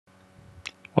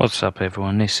What's up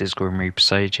everyone, this is Grim Reaper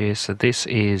Sage here. So this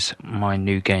is my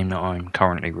new game that I'm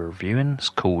currently reviewing. It's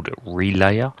called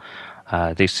Relayer.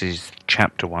 This is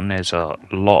chapter 1, there's a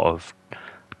lot of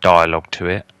dialogue to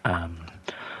it.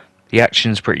 The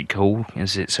action's pretty cool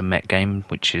as it's a mech game,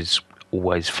 which is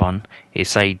always fun.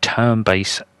 It's a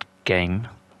turn-based game,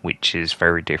 which is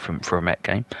very different for a mech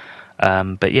game.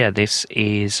 But yeah, this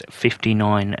is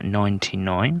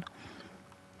 $59.99.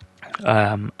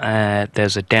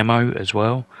 There's a demo as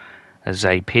well. There's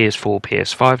a PS4,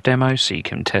 PS5 demo, so you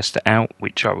can test it out,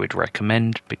 which I would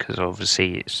recommend because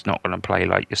obviously it's not going to play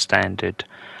like your standard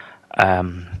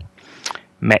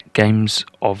mech games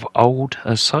of old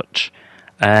as such.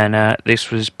 And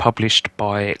this was published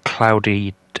by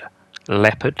Cloudy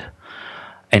Leopard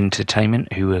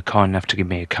Entertainment, who were kind enough to give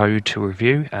me a code to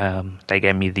review. They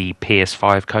gave me the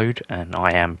PS5 code, and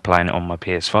I am playing it on my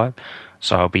PS5.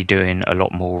 So I'll be doing a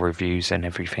lot more reviews and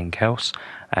everything else,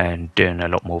 and doing a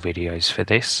lot more videos for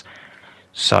this.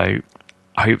 So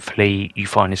hopefully you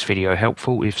find this video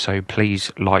helpful. If so,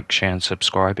 please like, share and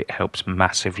subscribe. It helps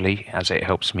massively, as it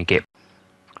helps me get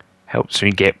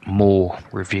more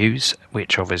reviews,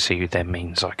 which obviously then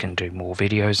means I can do more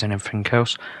videos and everything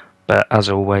else. But as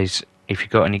always, if you've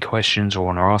got any questions or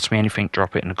want to ask me anything,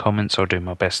 drop it in the comments. I'll do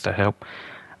my best to help.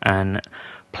 And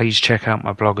please check out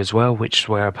my blog as well, which is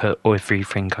where I put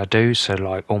everything I do, so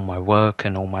like all my work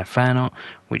and all my fan art,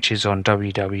 which is on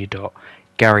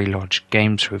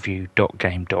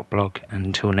www.garylodgegamesreview.game.blog. And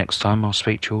until next time, I'll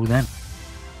speak to you all then.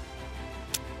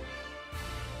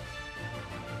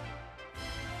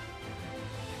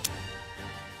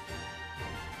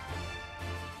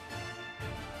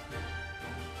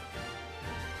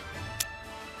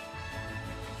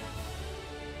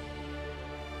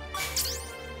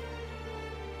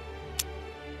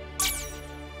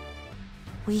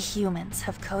 We humans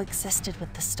have coexisted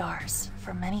with the stars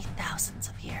for many thousands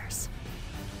of years.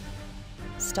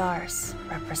 Stars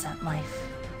represent life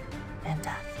and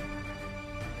death.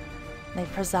 They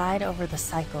preside over the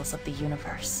cycles of the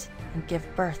universe and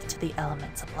give birth to the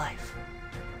elements of life.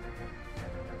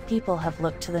 People have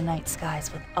looked to the night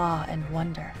skies with awe and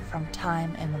wonder from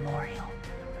time immemorial.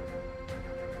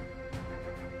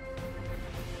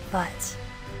 But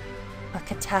a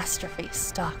catastrophe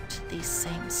stalked these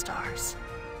same stars.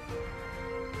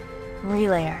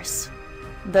 Relayers,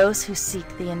 those who seek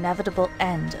the inevitable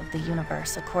end of the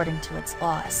universe according to its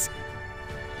laws,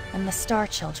 and the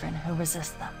Starchildren who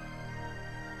resist them.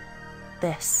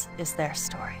 This is their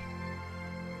story.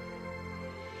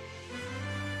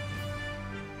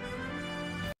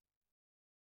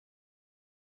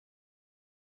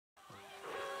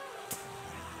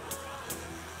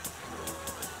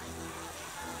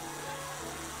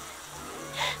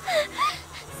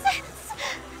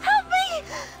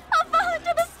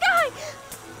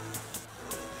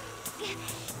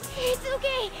 It's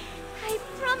okay. I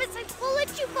promise I won't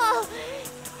let you fall.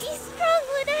 Be strong,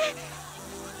 Luna.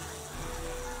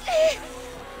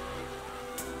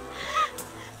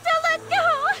 Don't let go.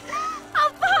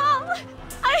 I'll fall.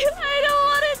 I don't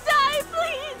want to die.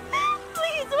 Please.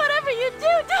 Please, whatever you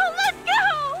do, don't let go.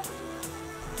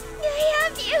 I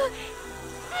have you.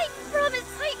 I promise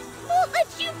I won't let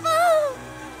you fall.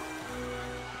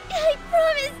 I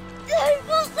promise I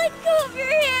won't let go of your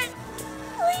hand.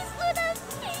 Please, Luna.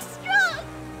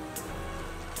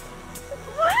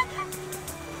 What?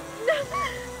 No, no,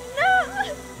 no,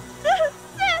 No!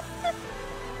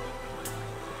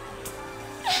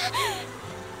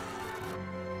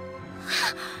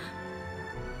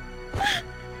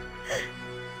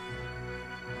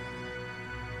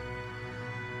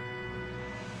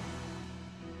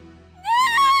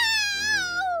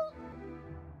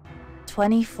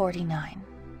 2049.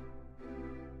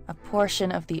 A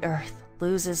portion of the Earth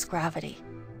loses gravity,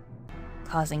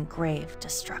 causing grave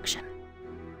destruction.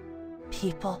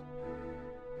 People,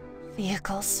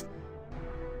 vehicles,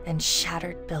 and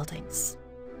shattered buildings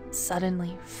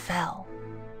suddenly fell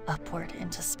upward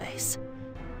into space.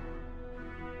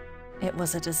 It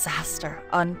was a disaster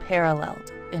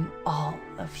unparalleled in all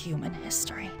of human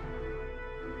history.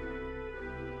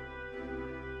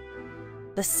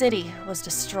 The city was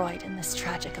destroyed in this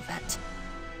tragic event.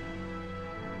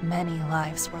 Many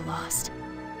lives were lost.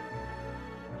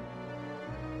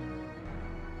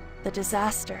 The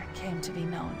disaster came to be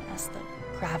known as the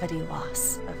Gravity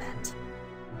Loss Event.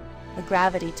 The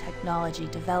Gravity Technology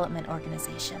Development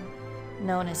Organization,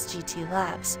 known as GT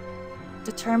Labs,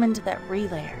 determined that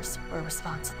relayers were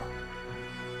responsible.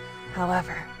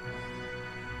 However,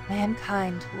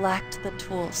 mankind lacked the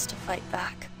tools to fight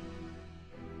back.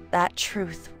 That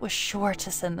truth was sure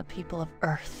to send the people of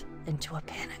Earth into a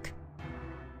panic.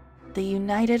 the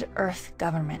United Earth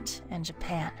government in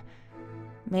Japan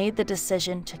made the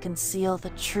decision to conceal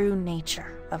the true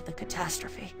nature of the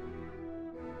catastrophe,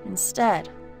 instead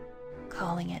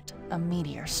calling it a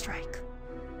meteor strike.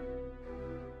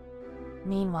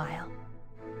 Meanwhile,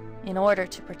 in order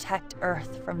to protect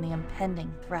Earth from the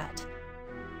impending threat,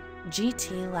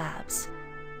 GT Labs,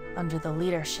 under the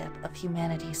leadership of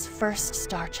humanity's first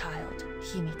star child,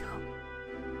 Himiko,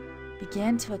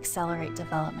 began to accelerate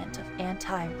development of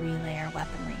anti-relayer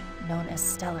weaponry known as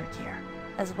stellar gear,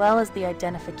 as well as the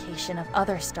identification of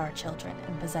other star children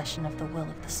in possession of the will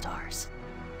of the stars.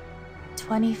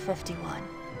 2051.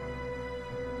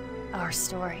 Our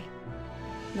story,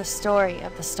 the story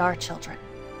of the Star Children,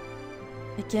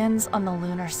 begins on the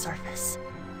lunar surface,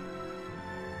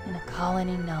 in a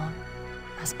colony known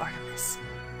as Artemis.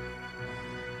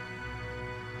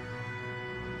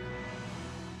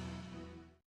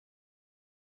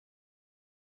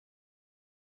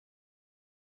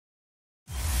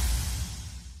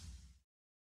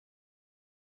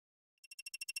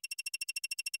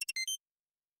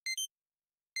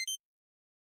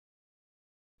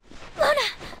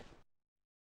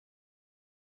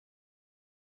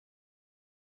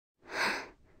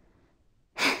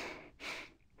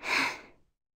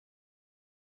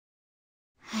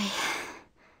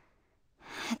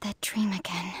 That dream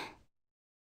again.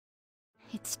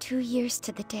 It's 2 years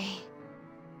to the day.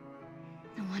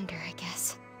 No wonder, I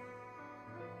guess.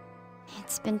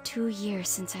 It's been 2 years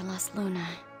since I lost Luna.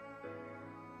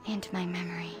 And my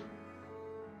memory.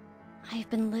 I've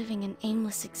been living an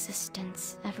aimless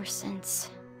existence ever since.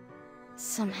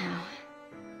 Somehow,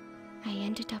 I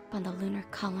ended up on the lunar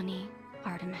colony,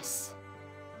 Artemis.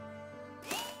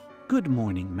 Good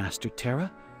morning, Master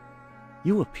Terra.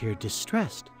 You appear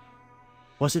distressed.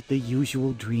 Was it the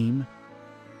usual dream?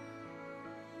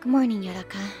 Good morning,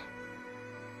 Yoraka.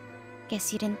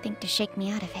 Guess you didn't think to shake me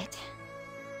out of it.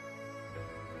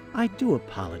 I do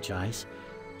apologize.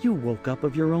 You woke up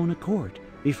of your own accord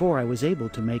before I was able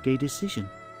to make a decision.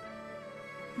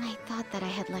 I thought that I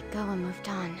had let go and moved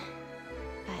on,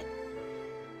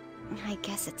 but I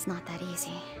guess it's not that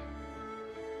easy.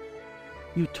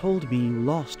 You told me you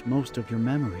lost most of your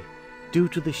memory due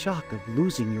to the shock of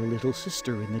losing your little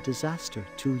sister in the disaster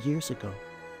 2 years ago.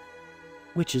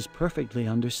 Which is perfectly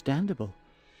understandable.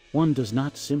 One does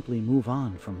not simply move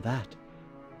on from that.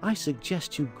 I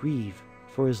suggest you grieve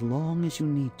for as long as you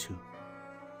need to.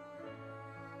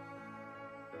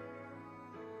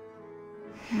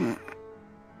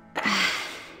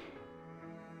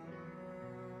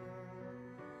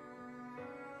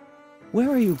 Where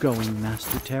are you going,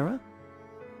 Master Terra?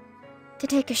 To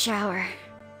take a shower.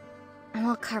 I'm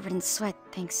all covered in sweat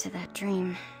thanks to that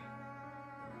dream.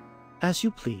 As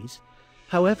you please.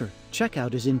 However,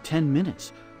 checkout is in 10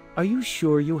 minutes. Are you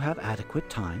sure you have adequate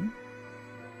time?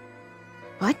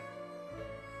 What?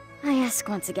 I ask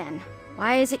once again,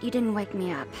 why is it you didn't wake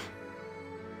me up?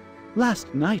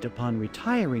 Last night upon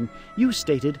retiring, you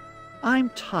stated, "I'm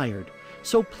tired,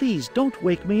 so please don't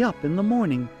wake me up in the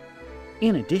morning."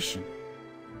 In addition,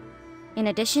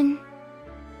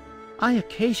 I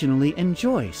occasionally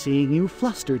enjoy seeing you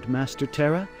flustered, Master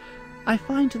Terra. I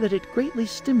find that it greatly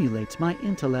stimulates my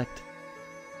intellect.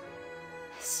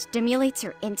 Stimulates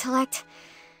your intellect?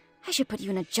 I should put you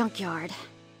in a junkyard.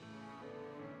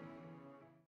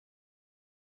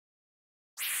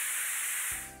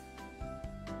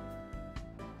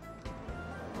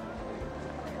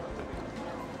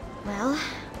 Well,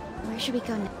 where should we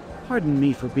go now? Pardon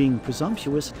me for being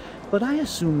presumptuous, but I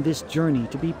assume this journey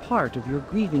to be part of your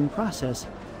grieving process.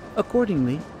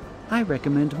 Accordingly, I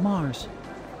recommend Mars.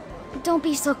 Don't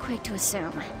be so quick to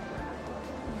assume.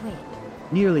 Wait,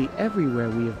 Nearly everywhere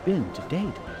we have been to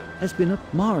date has been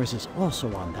Mars is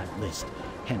also on that list,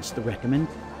 hence the recommend.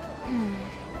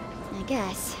 I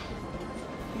guess.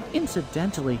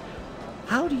 Incidentally,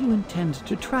 how do you intend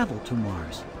to travel to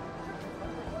Mars?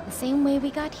 The same way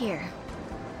we got here.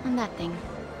 On that thing.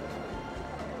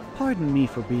 Pardon me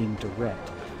for being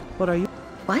direct, but are you...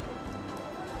 What?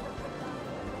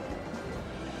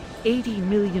 80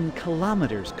 million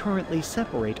kilometers currently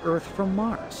separate Earth from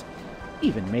Mars.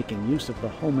 Even making use of the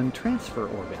Hohmann transfer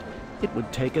orbit, it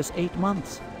would take us 8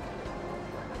 months.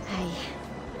 I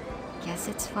guess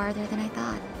it's farther than I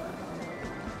thought.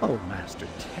 Oh, Master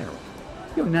Terra,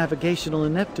 your navigational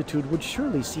ineptitude would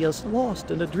surely see us lost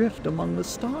and adrift among the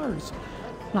stars,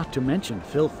 not to mention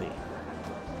filthy.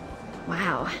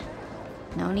 Wow.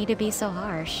 No need to be so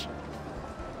harsh.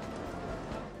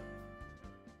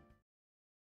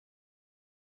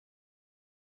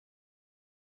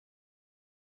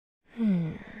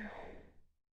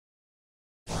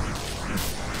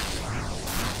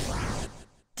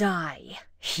 Die,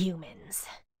 humans.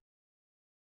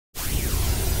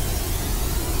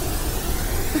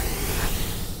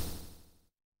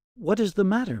 What is the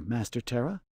matter, Master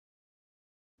Terra?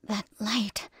 That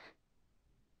light.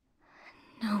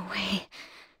 No way.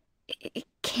 It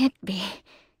can't be.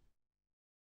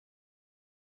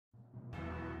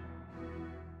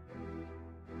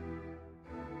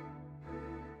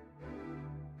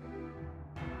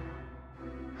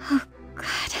 Oh, God.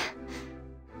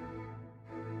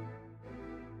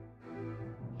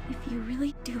 If you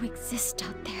really do exist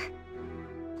out there,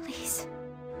 please.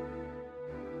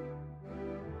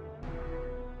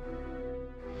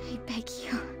 I beg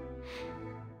you.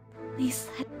 Please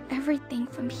let everything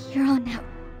from here on out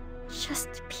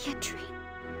just be a dream.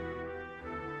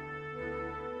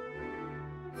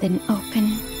 Then open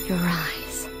your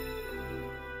eyes.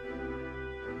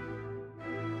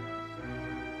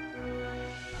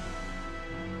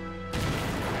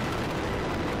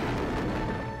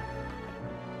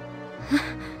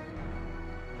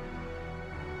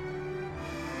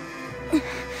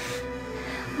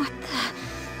 What the?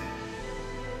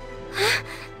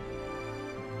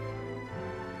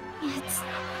 It's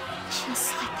just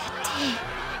like that day.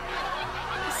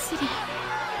 The city.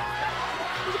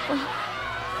 The people.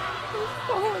 They're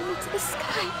falling into the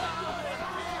sky.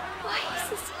 Why is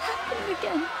this happening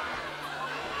again?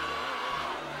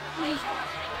 Wait.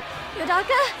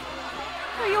 Yodaka?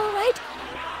 Are you alright?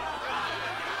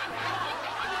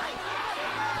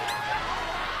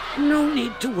 No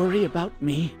need to worry about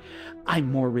me. I'm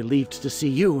more relieved to see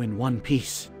you in one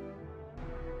piece.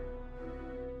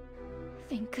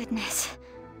 Thank goodness.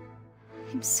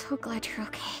 I'm so glad you're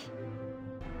okay.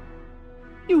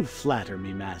 You flatter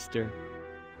me, Master.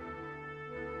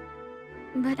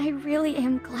 But I really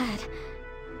am glad.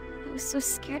 I was so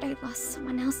scared I lost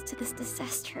someone else to this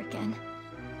disaster again.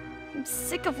 I'm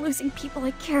sick of losing people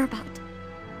I care about.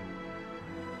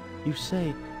 You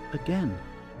say, again.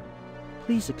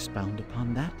 Please expound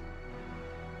upon that.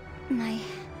 My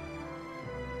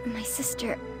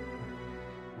sister...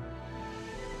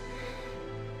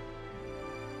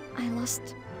 I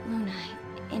lost Luna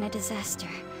in a disaster.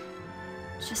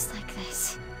 Just like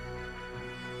this.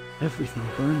 Everything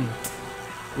burning.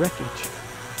 Wreckage.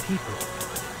 People.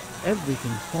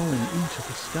 Everything falling into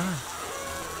the sky.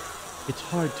 It's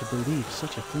hard to believe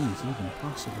such a thing is even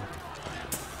possible.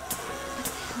 What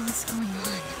the hell is going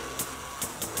on?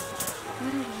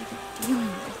 What are we even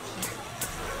dealing with here?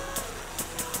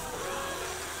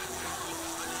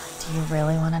 Do you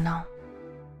really want to know?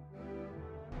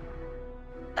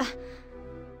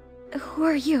 Who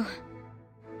are you?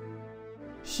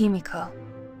 Himiko.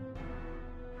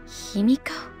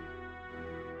 Himiko?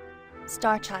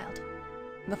 Starchild.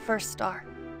 The first star.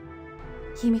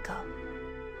 Himiko.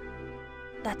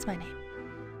 That's my name.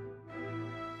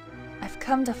 I've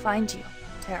come to find you,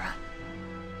 Terra.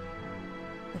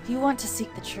 If you want to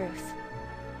seek the truth,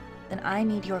 then I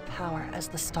need your power as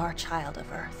the Star Child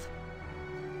of Earth.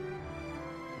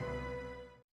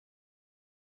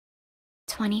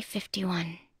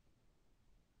 2051.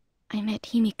 I met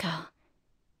Himiko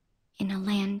in a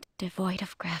land devoid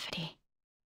of gravity.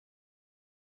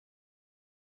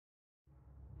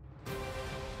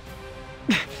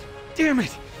 Damn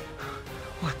it!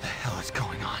 What the hell is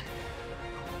going on?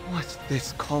 What's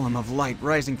this column of light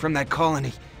rising from that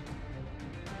colony?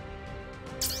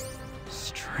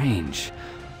 Strange.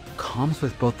 Comms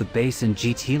with both the base and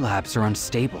GT labs are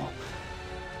unstable.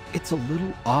 It's a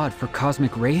little odd for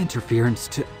cosmic ray interference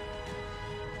to...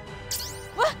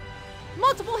 What?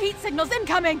 Multiple heat signals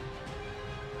incoming!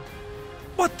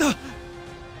 What the?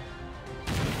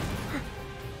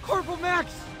 Corporal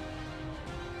Max!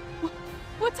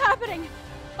 What's happening?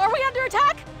 Are we under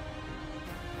attack?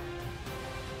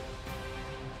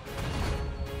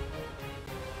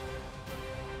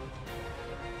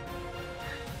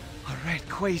 All right,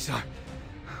 Quasar.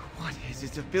 What is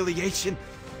its affiliation?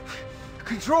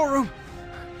 Control room!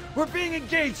 We're being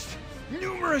engaged!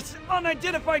 Numerous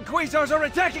unidentified quasars are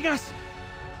attacking us!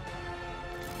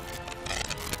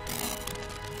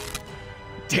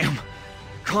 Damn!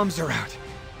 Comms are out.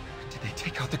 Did they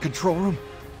take out the control room?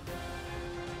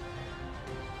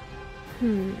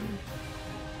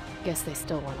 Guess they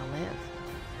still want to live.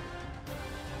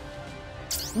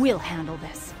 We'll handle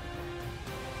this.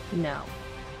 No.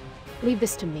 Leave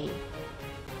this to me.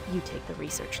 You take the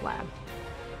research lab.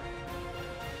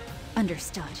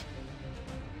 Understood.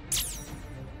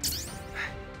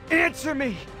 Answer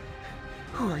me!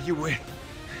 Who are you with?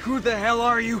 Who the hell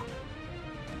are you?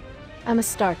 I'm a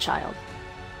Star Child.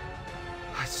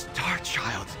 A Star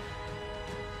Child.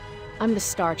 I'm the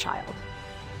Star Child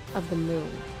of the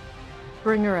moon.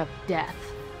 Bringer of death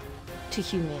to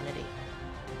humanity.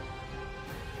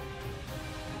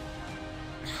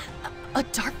 A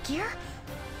dark gear?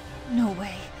 No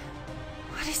way.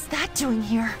 What is that doing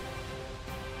here?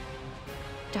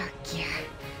 Dark gear.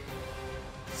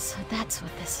 So that's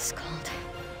what this is called.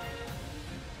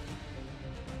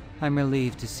 I'm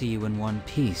relieved to see you in one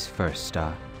piece, First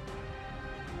Star.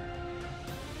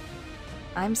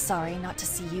 I'm sorry not to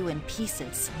see you in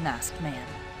pieces, Masked Man.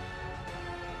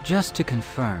 Just to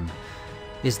confirm,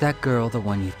 is that girl the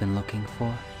one you've been looking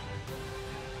for?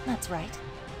 That's right.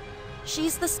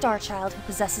 She's the star child who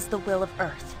possesses the will of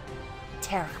Earth.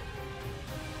 Terra.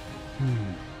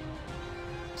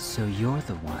 So you're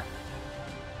the one.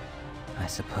 I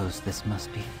suppose this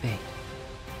must be fate.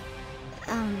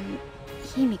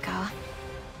 Himiko,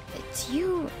 do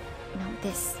you know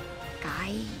this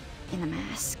guy in the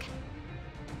mask?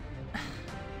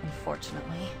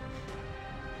 Unfortunately.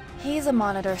 He's a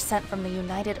monitor sent from the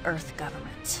United Earth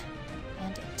government.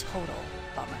 And a total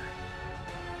bummer.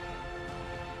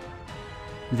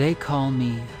 They call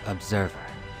me Observer.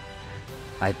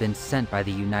 I've been sent by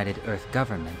the United Earth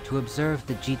government to observe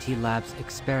the GT Lab's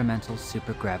experimental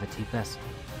supergravity vessel.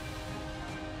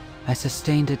 I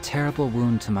sustained a terrible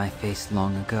wound to my face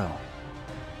long ago.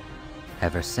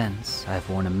 Ever since, I've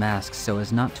worn a mask so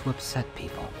as not to upset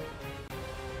people.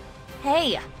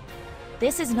 Hey!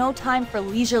 This is no time for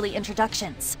leisurely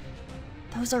introductions.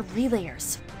 Those are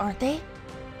relayers, aren't they?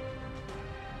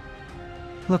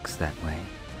 Looks that way.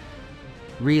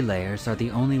 Relayers are the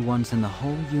only ones in the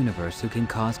whole universe who can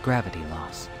cause gravity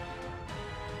loss.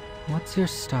 What's your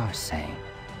star saying?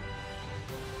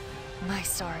 My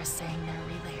star is saying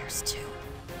they're relayers too.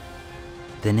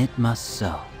 Then it must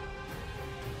so.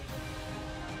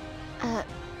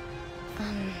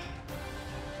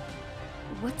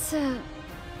 What's a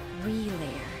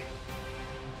relayer?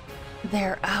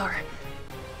 They're our...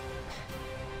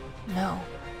 No.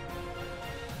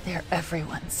 They're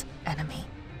everyone's enemy.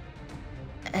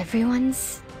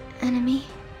 Everyone's enemy?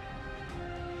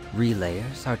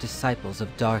 Relayers are disciples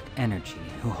of dark energy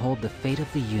who hold the fate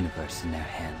of the universe in their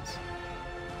hands.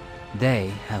 They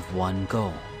have one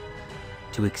goal: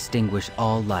 to extinguish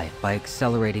all life by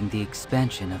accelerating the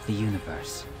expansion of the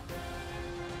universe.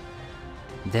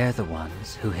 They're the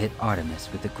ones who hit Artemis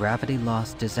with the gravity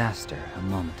loss disaster a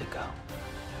moment ago.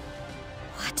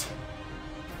 What?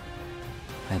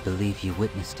 I believe you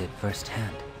witnessed it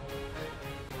firsthand.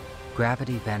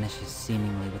 Gravity vanishes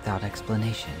seemingly without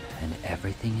explanation, and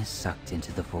everything is sucked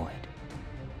into the void.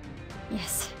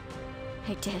 Yes,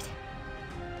 I did.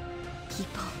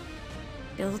 People,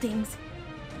 buildings,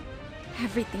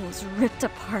 everything was ripped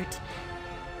apart,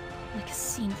 like a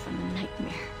scene from a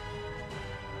nightmare.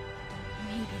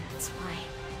 Maybe that's why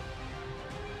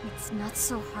it's not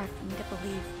so hard for me to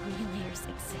believe relayers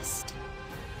exist.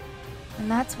 And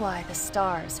that's why the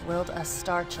stars willed us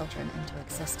Starchildren into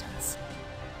existence.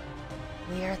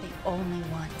 We are the only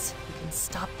ones who can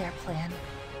stop their plan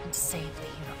and save the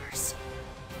universe.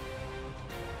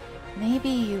 Maybe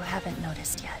you haven't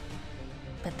noticed yet,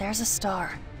 but there's a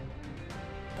star,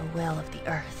 the will of the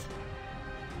Earth,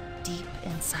 deep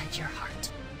inside your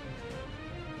heart.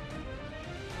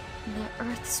 The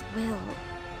Earth's will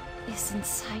is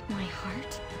inside my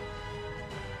heart?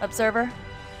 Observer,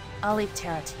 I'll leave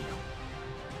Terra to you.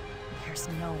 There's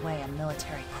no way a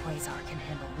military quasar can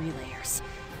handle relayers.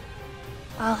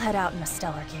 I'll head out in a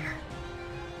stellar gear.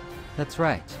 That's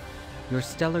right. Your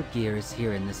stellar gear is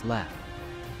here in this lab.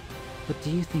 But do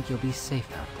you think you'll be safe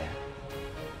out there?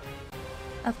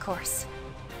 Of course.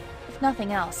 If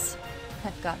nothing else,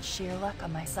 I've got sheer luck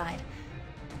on my side.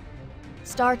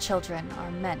 Starchildren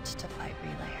are meant to fight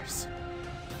relayers.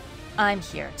 I'm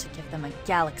here to give them a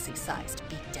galaxy-sized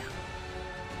beatdown.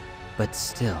 But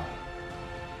still...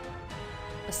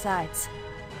 Besides,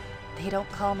 they don't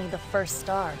call me the first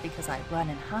star because I run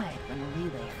and hide when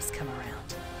relayers come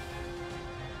around.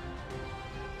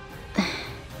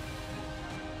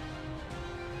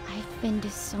 I've been to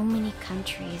so many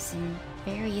countries and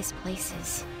various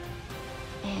places.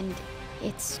 And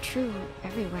it's true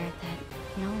everywhere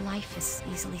that no life is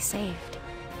easily saved.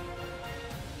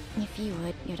 If you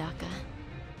would, Yudaka.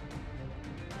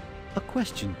 A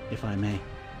question, if I may.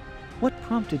 What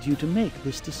prompted you to make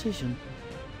this decision?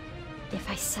 If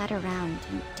I sat around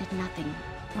and did nothing,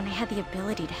 when I had the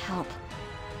ability to help,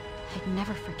 I'd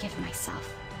never forgive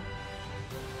myself.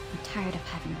 I'm tired of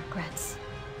having regrets.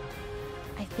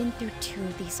 I've been through 2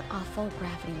 of these awful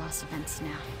gravity loss events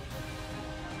now.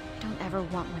 I don't ever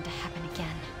want one to happen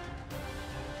again.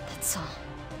 That's all.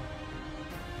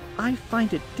 I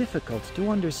find it difficult to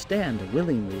understand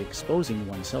willingly exposing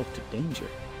oneself to danger.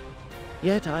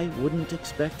 Yet I wouldn't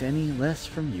expect any less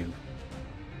from you.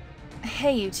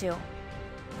 Hey, you two.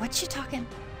 What you talking?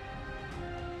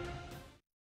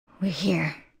 We're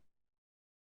here.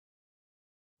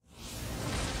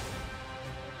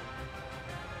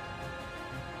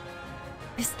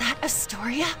 Is that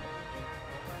Astoria?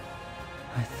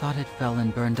 I thought it fell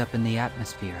and burned up in the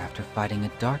atmosphere after fighting a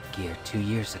Dark Gear 2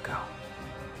 years ago.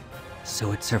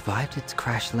 So it survived its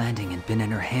crash landing and been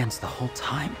in her hands the whole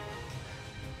time.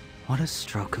 What a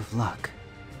stroke of luck.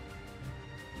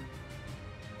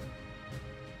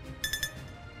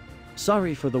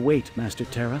 Sorry for the wait, Master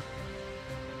Terra.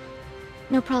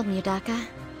 No problem, Yudaka.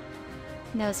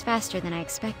 That was faster than I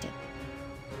expected.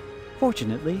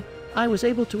 Fortunately, I was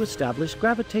able to establish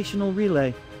gravitational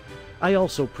relay. I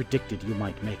also predicted you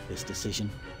might make this decision,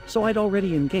 so I'd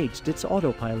already engaged its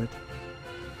autopilot.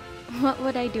 What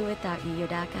would I do without you,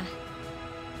 Yudaka?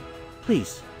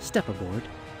 Please, step aboard.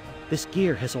 This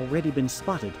gear has already been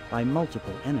spotted by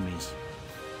multiple enemies.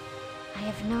 I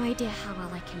have no idea how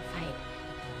well I can fight,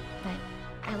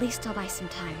 but at least I'll buy some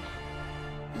time.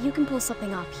 You can pull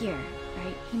something off here,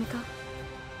 right, Himiko?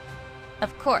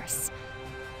 Of course.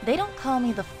 They don't call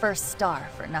me the first star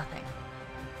for nothing.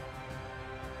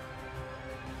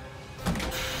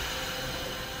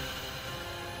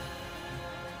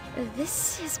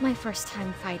 This is my first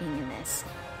time fighting in this.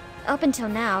 Up until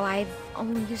now, I've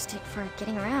only used it for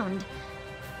getting around.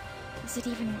 Does it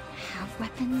even have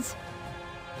weapons?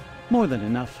 More than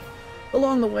enough.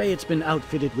 Along the way, it's been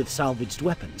outfitted with salvaged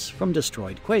weapons from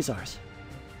destroyed quasars.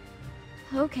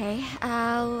 Okay,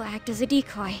 I'll act as a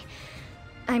decoy.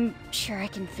 I'm sure I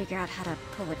can figure out how to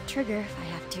pull a trigger if I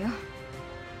have to.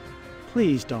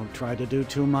 Please don't try to do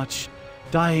too much.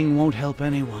 Dying won't help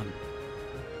anyone.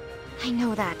 I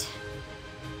know that.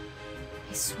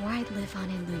 I swore I'd live on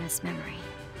in Luna's memory.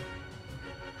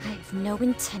 I have no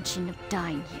intention of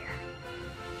dying here.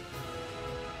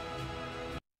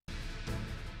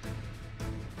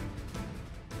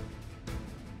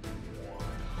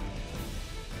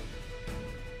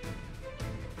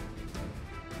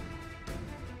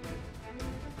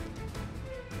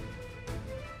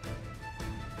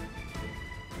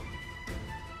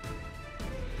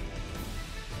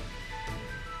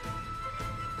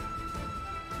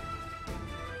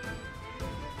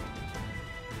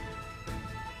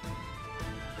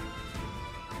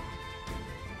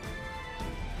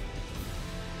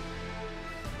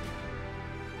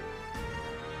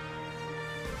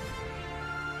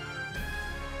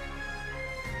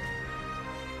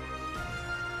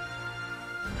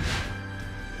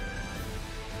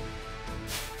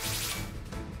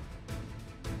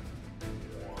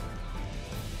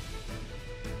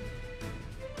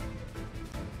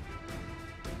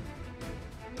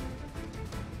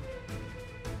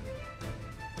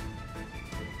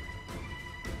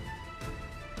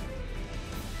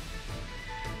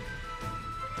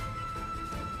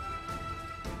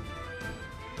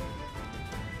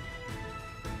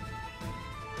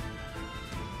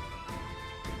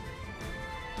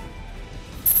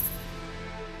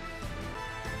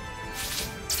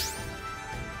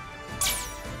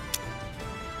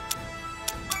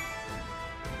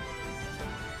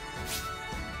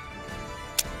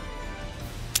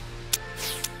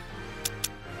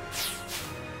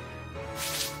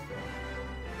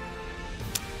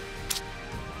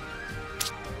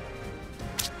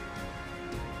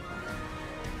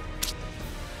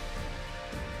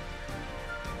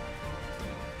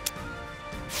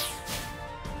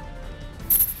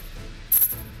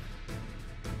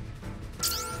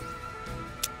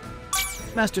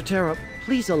 Master Terra,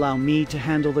 please allow me to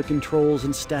handle the controls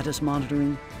and status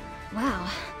monitoring. Wow.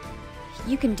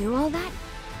 You can do all that?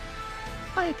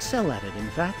 I excel at it, in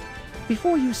fact.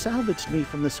 Before you salvaged me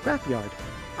from the scrapyard,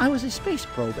 I was a space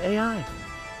probe AI.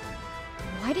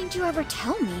 Why didn't you ever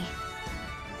tell me?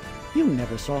 You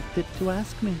never saw fit to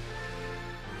ask me.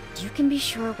 You can be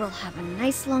sure we'll have a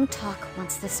nice long talk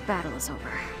once this battle is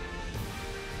over.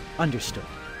 Understood.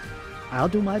 I'll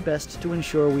do my best to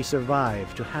ensure we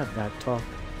survive to have that talk.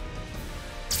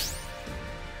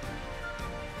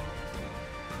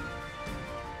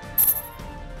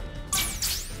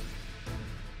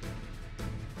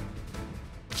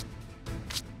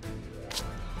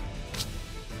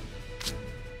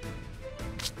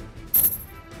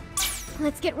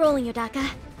 Let's get rolling, Yudaka.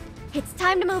 It's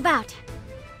time to move out.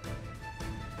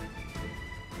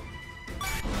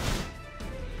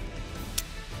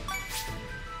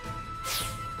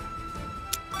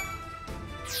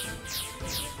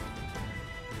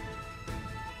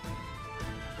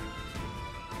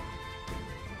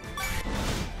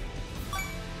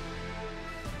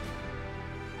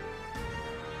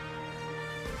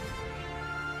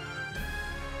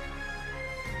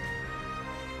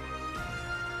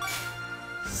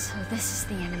 So this is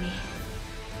the enemy.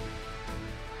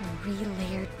 A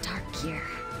relayered dark gear.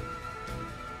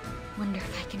 Wonder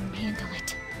if I can handle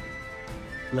it.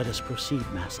 Let us proceed,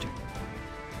 Master.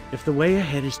 If the way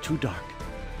ahead is too dark,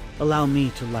 allow me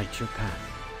to light your path.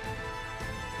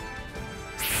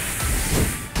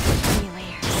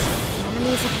 Relayers. The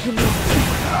enemies of humanity.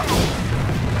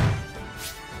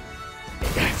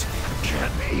 It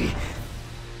can't be.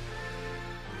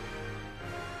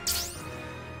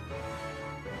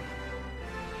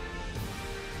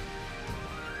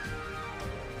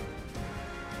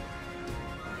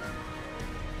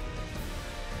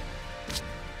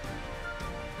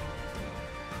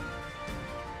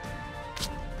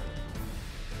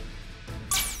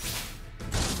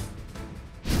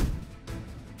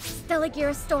 Gear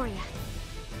Astoria.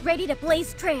 Ready to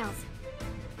blaze trails.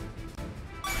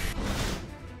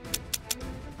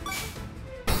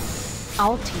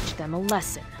 I'll teach them a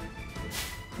lesson.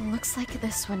 Looks like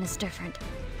this one is different.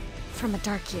 From a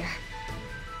dark gear.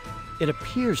 It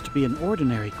appears to be an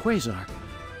ordinary quasar.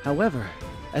 However,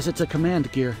 as it's a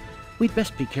command gear, we'd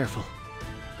best be careful.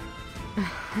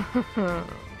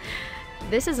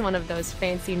 This is one of those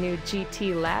fancy new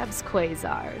GT Labs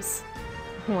quasars.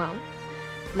 Well,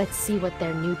 let's see what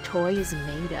their new toy is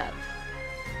made of.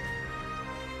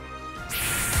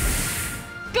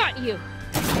 Got you!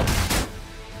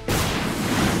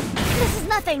 This is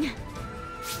nothing!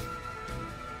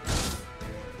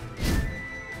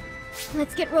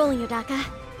 Let's get rolling, Yodaka.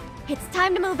 It's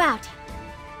time to move out.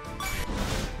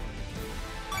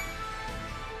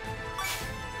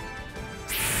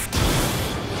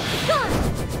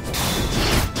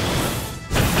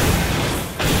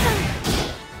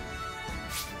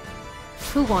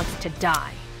 Who wants to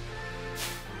die?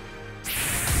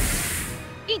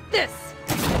 Eat this!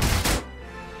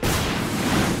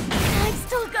 I'm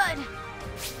still good.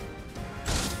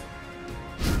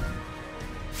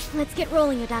 Let's get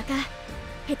rolling, Yodaka.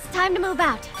 It's time to move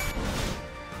out.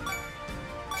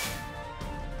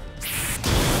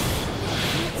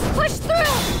 Let's push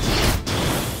through!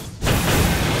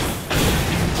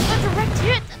 A direct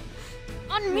hit!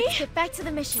 On me? Let's get back to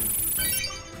the mission.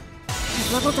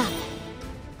 I've leveled up.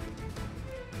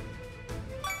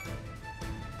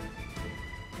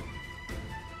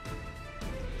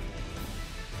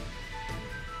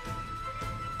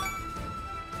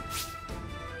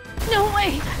 No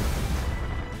way!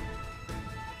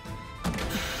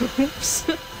 Oops.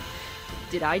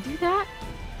 Did I do that?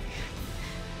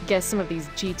 Guess some of these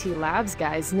GT Labs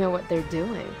guys know what they're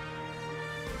doing.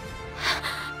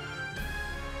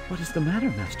 What is the matter,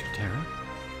 Master Terra?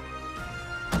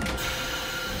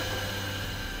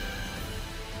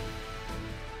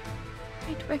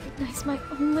 I'd recognize my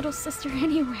own little sister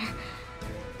anywhere.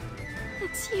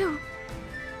 It's you,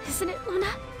 isn't it,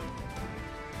 Luna?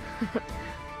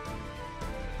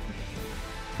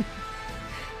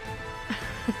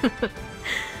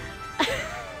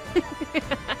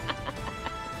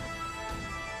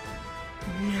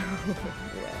 No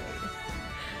way.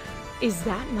 Is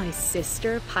that my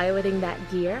sister piloting that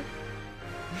gear?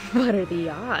 What are the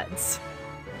odds?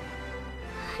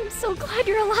 I'm so glad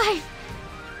you're alive.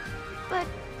 But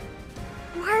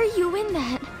why are you in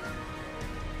that?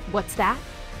 What's that?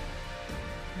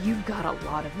 You've got a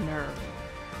lot of nerve.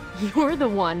 You're the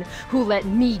one who let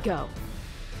me go.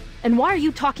 And why are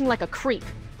you talking like a creep?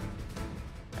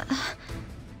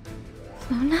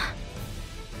 Luna?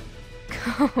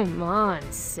 Come on,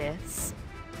 sis.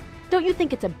 Don't you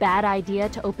think it's a bad idea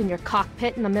to open your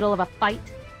cockpit in the middle of a fight?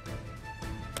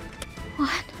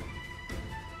 What?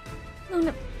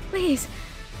 Luna, please.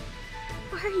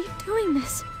 Why are you doing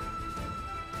this?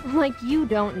 Like you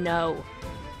don't know.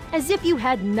 As if you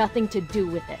had nothing to do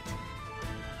with it.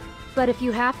 But if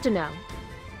you have to know,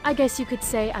 I guess you could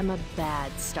say I'm a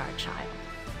bad Starchild.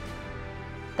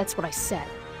 That's what I said.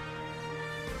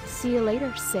 See you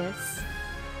later, sis.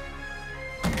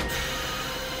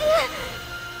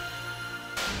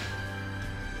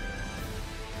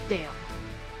 Damn.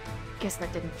 Guess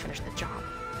that didn't finish the job.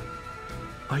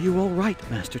 Are you all right,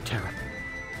 Master Terra?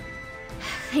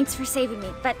 Thanks for saving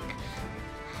me, but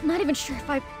I'm not even sure if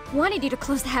I wanted you to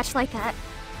close the hatch like that.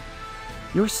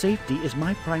 Your safety is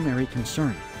my primary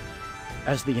concern.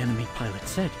 As the enemy pilot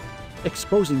said,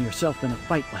 exposing yourself in a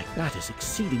fight like that is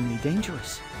exceedingly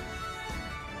dangerous.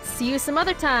 See you some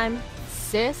other time,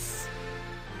 sis.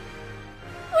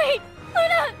 Wait,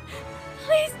 Luna!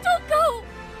 Please don't go!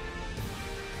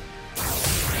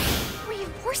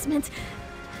 Reinforcements?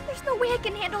 There's no way I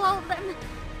can handle all of them.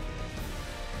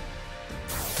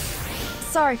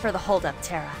 Sorry for the holdup,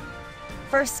 Terra.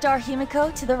 First Star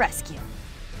Himiko to the rescue.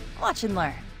 Watch and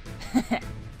learn.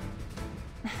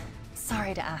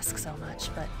 Sorry to ask so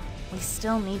much, but we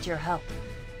still need your help.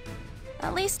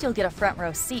 At least you'll get a front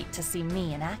row seat to see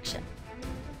me in action.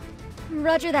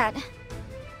 Roger that.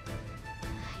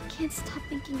 I can't stop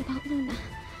thinking about Luna.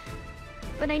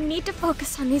 But I need to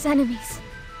focus on these enemies.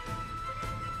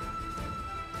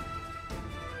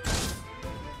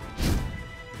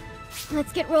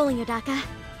 Let's get rolling, Yodaka.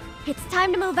 It's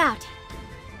time to move out.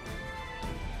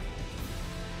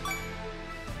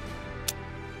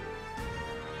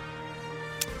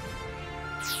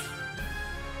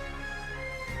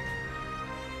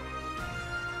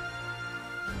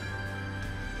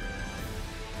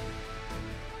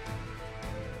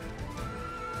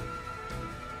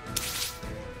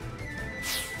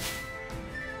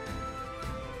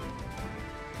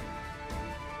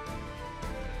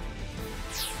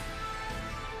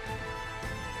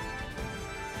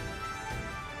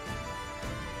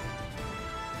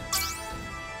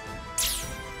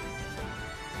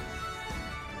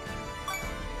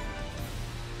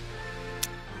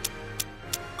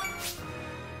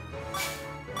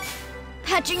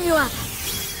 Patching you up.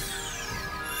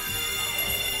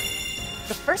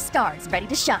 The first star is ready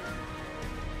to shine.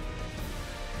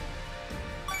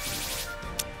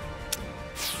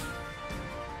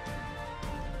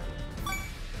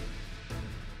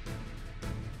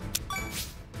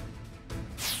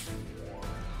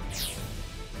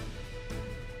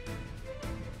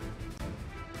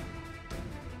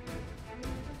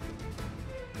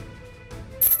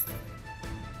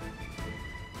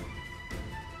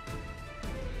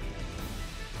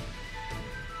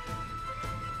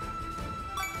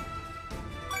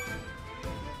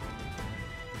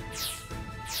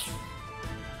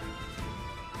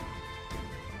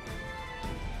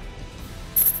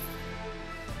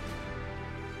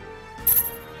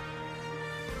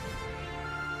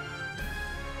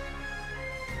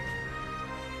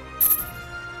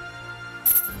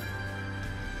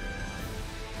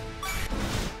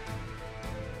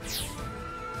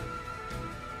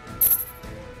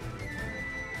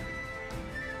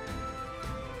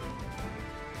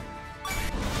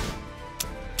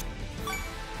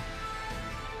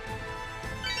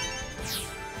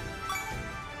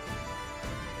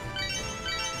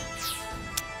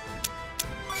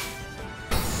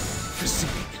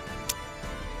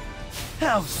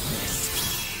 How's this?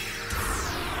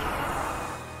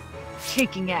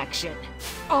 Taking action.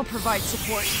 I'll provide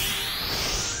support.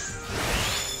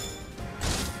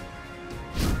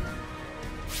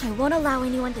 I won't allow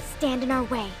anyone to stand in our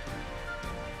way.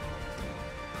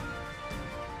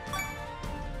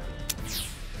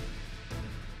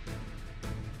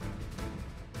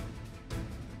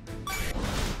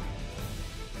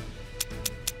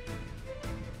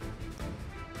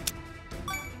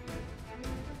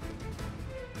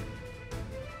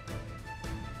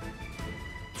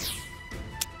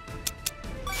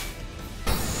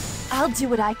 I'll do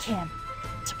what I can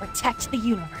to protect the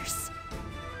universe.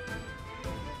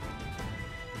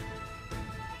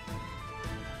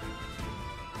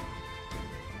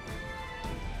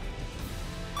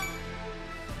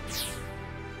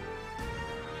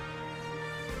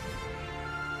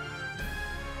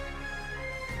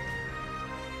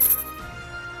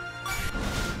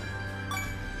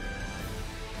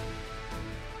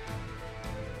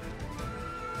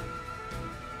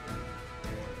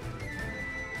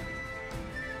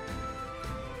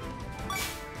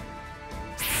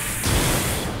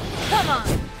 Come on!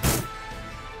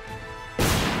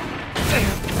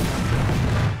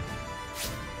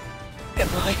 Am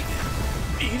I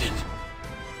needed?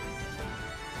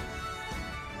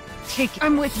 Take it.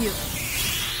 I'm with you.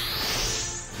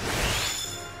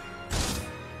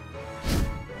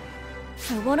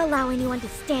 I won't allow anyone to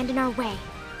stand in our way.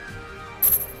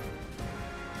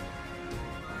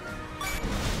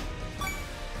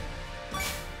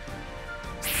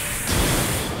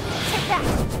 Take that!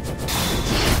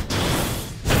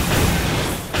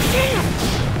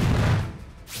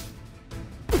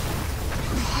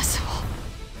 Impossible.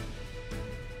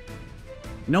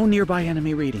 No nearby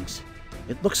enemy readings.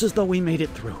 It looks as though we made it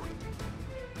through.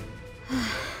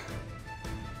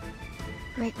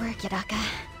 Great work, Yodaka.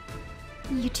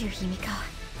 You too, Himiko.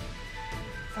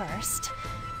 First,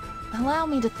 allow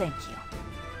me to thank you.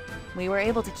 We were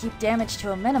able to keep damage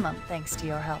to a minimum thanks to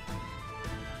your help.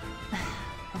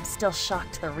 I'm still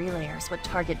shocked the relayers would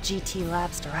target GT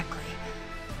Labs directly.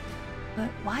 But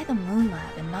why the Moon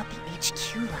Lab and not the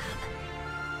HQ Lab?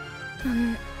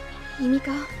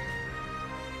 Himiko?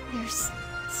 There's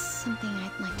something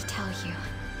I'd like to tell you.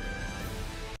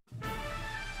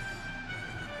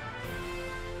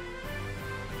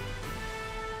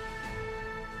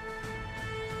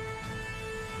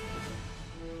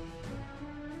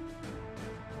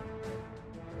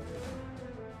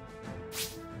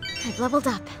 I've leveled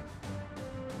up.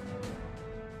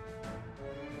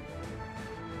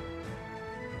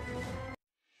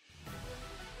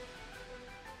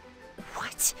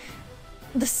 What?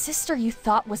 The sister you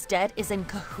thought was dead is in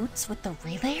cahoots with the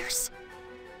relayers?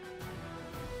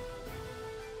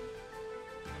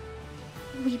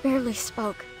 We barely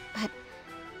spoke, but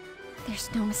there's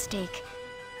no mistake.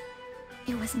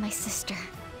 It was my sister,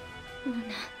 Luna.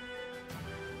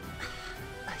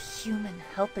 A human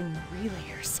helping the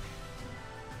relayers.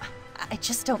 I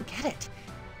just don't get it.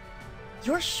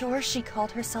 You're sure she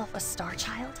called herself a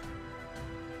Starchild?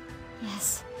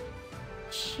 Yes.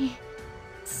 She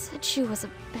said she was a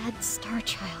bad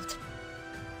Starchild.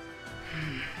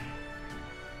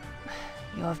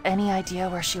 You have any idea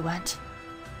where she went?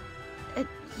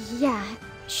 Yeah,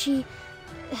 she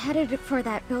headed for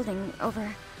that building over.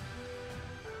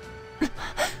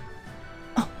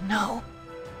 Oh no.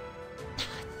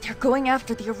 They're going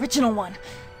after the original one.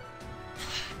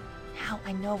 Now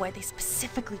I know why they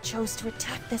specifically chose to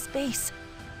attack this base.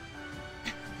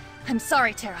 I'm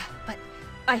sorry, Terra, but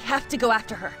I have to go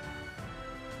after her.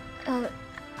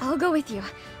 I'll go with you.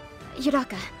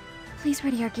 Yudaka, please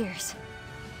ready our gears.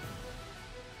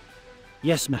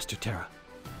 Yes, Master Terra.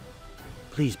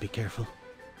 Please be careful.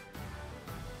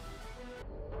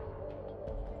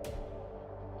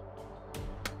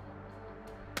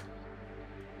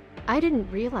 I didn't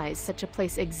realize such a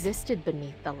place existed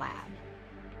beneath the lab.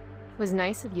 It was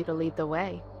nice of you to lead the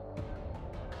way.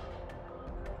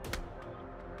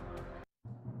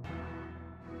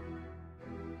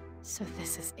 So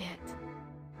this is it.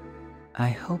 I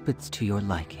hope it's to your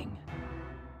liking.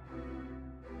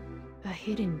 A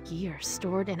hidden gear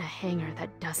stored in a hangar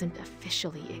that doesn't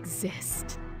officially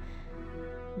exist.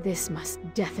 This must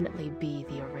definitely be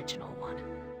the original one.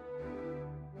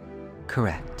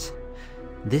 Correct.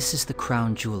 This is the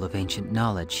crown jewel of ancient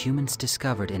knowledge humans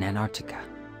discovered in Antarctica.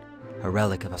 A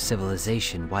relic of a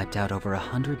civilization wiped out over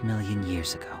 100 million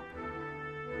years ago.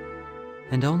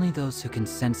 And only those who can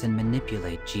sense and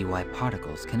manipulate GY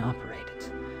particles can operate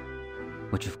it.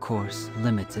 Which of course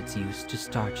limits its use to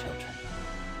Starchildren.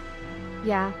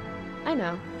 Yeah, I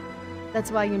know. That's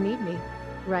why you need me,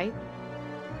 right?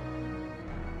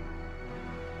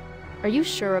 Are you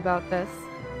sure about this?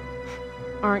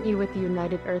 Aren't you with the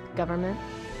United Earth government?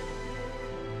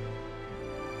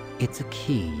 It's a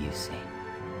key, you see.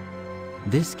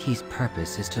 This key's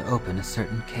purpose is to open a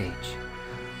certain cage,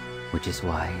 which is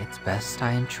why it's best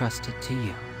I entrust it to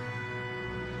you.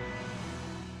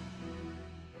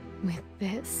 With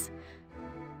this,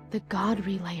 the God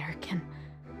Relayer can...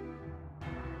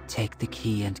 Take the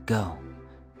key and go,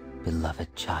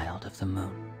 beloved child of the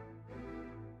moon.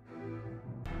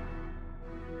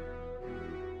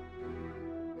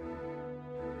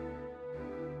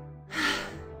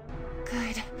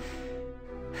 Good.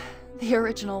 The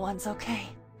original one's okay.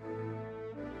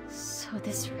 So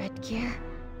this red gear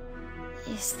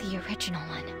is the original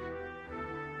one.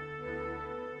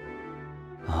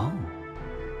 Oh,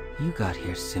 you got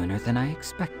here sooner than I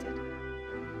expected.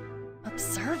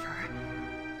 Observer?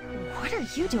 What are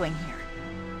you doing here?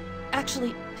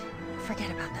 Actually,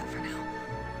 forget about that for now.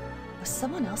 Was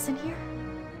someone else in here?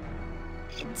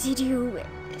 Did you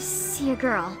see a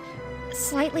girl,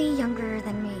 slightly younger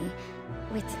than me,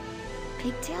 with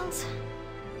pigtails?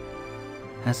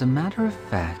 As a matter of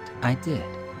fact, I did.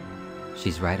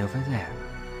 She's right over there.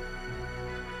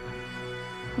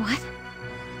 What?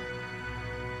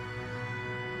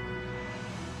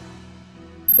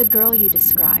 The girl you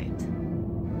described.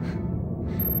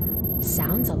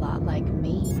 Sounds a lot like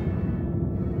me.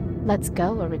 Let's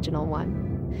go, original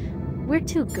one. We're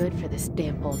too good for this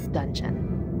damp old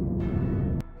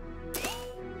dungeon.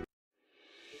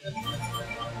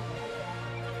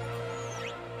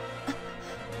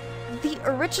 The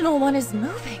original one is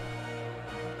moving.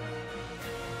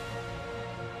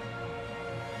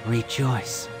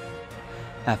 Rejoice.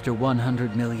 After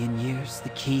 100 million years, the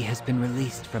key has been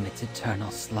released from its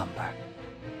eternal slumber.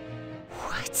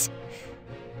 What?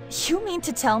 You mean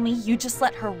to tell me you just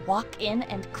let her walk in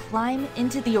and climb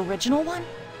into the original one?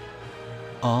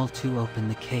 All to open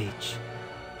the cage.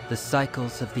 The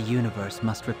cycles of the universe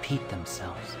must repeat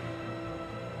themselves.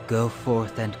 Go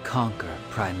forth and conquer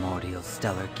primordial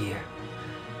stellar gear.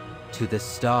 To the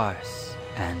stars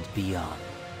and beyond.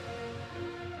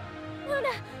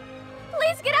 Luna!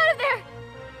 Please get out of there!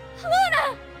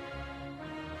 Luna!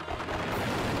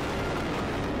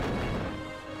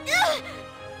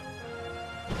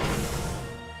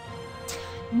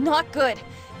 Not good.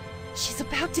 She's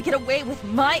about to get away with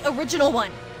my original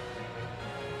one.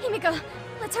 Himiko,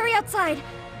 let's hurry outside.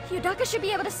 Yudaka should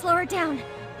be able to slow her down.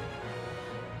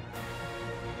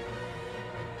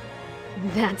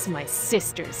 That's my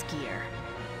sister's gear.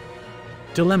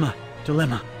 Dilemma.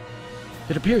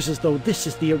 It appears as though this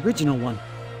is the original one,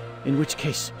 in which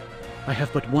case, I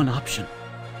have but one option.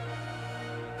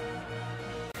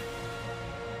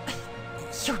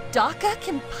 Your Daka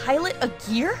can pilot a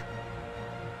gear?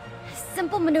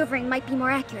 Simple maneuvering might be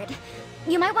more accurate.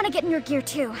 You might want to get in your gear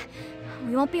too.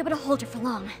 We won't be able to hold her for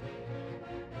long.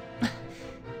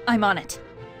 I'm on it.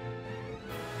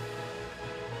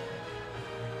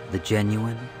 The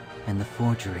genuine and the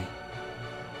forgery.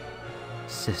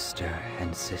 Sister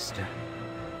and sister.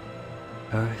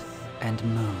 Earth and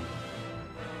moon.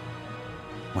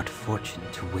 What fortune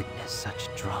to witness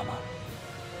such drama.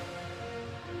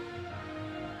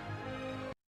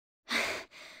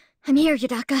 I'm here,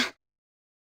 Yudaka.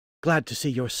 Glad to see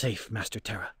you're safe, Master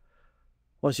Terra.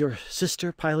 Was your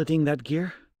sister piloting that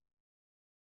gear?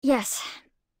 Yes.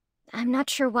 I'm not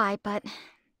sure why, but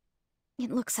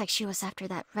it looks like she was after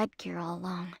that red gear all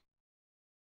along.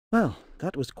 Well,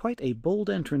 that was quite a bold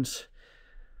entrance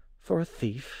for a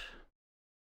thief.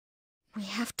 We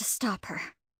have to stop her.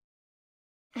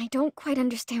 I don't quite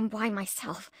understand why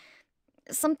myself.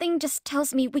 Something just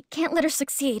tells me we can't let her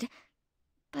succeed.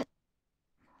 But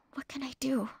what can I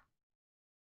do?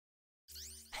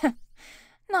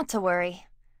 Not to worry.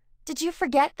 Did you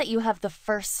forget that you have the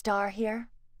first star here?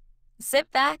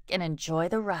 Sit back and enjoy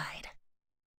the ride.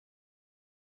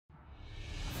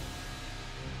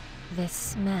 This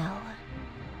smell.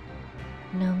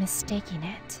 No mistaking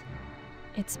it.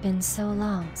 It's been so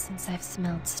long since I've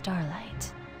smelled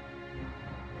starlight.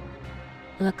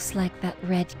 Looks like that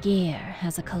red gear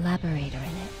has a collaborator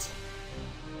in it.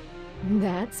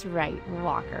 That's right,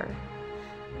 Walker.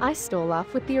 I stole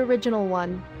off with the original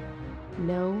one.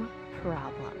 No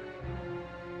problem.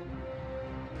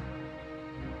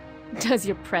 Does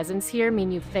your presence here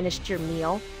mean you finished your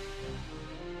meal?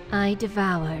 I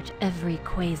devoured every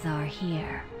quasar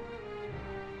here,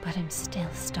 but I'm still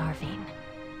starving.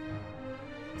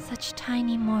 Such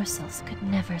tiny morsels could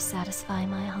never satisfy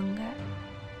my hunger.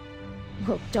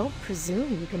 Well, don't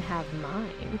presume you can have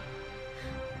mine.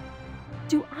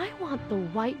 Do I want the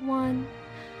white one?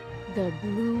 The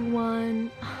blue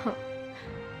one?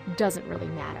 Doesn't really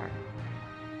matter.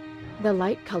 The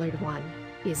light-colored one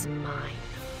is mine.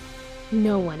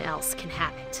 No one else can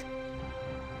have it.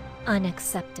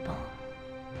 Unacceptable.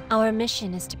 Our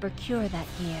mission is to procure that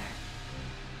gear.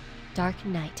 Dark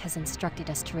Knight has instructed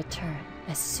us to return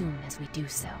as soon as we do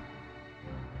so.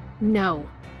 No.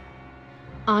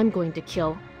 I'm going to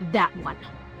kill that one.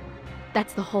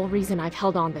 That's the whole reason I've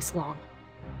held on this long.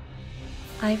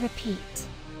 I repeat,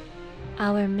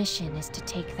 our mission is to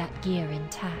take that gear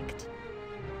intact.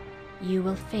 You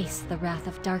will face the wrath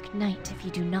of Dark Knight if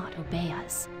you do not obey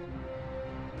us.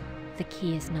 The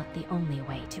key is not the only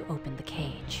way to open the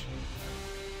cage.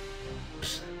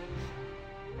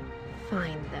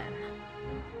 Fine then.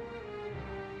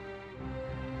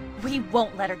 We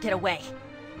won't let her get away.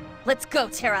 Let's go,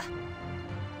 Terra.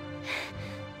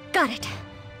 Got it.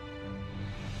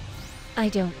 I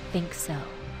don't think so.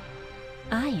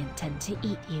 I intend to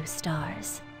eat you,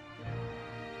 stars.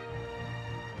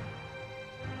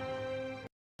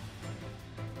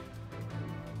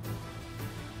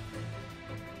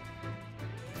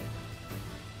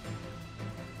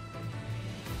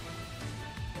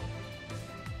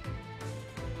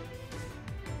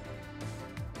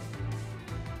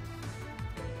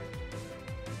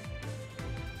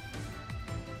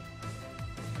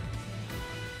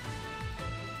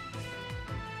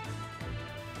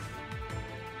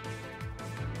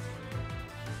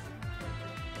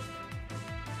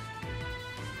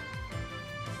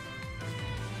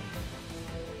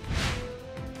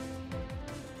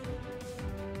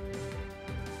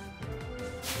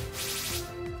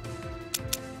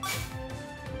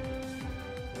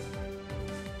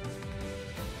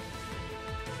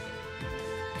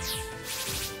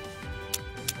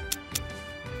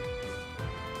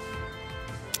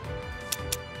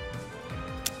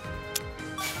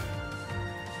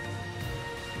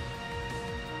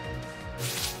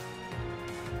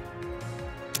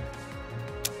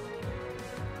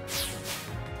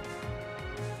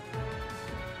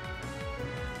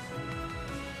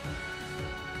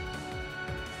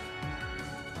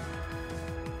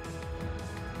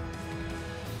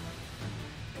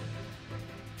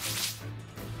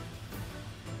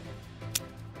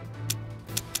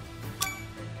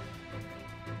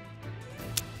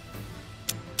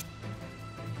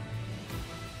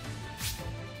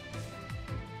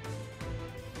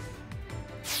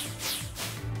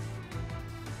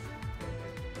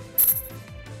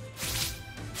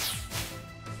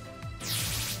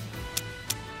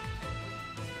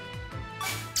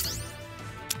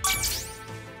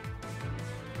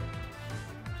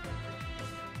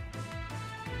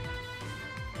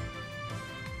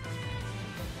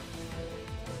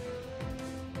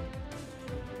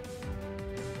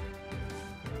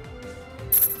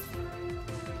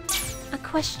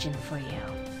 question for you.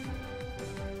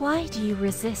 Why do you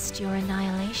resist your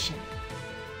annihilation?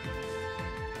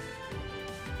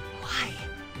 Why?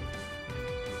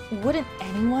 Wouldn't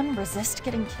anyone resist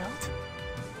getting killed?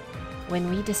 When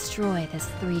we destroy this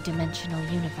three-dimensional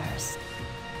universe,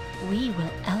 we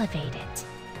will elevate it,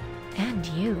 and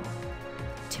you,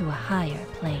 to a higher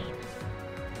plane.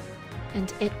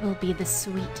 And it will be the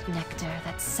sweet nectar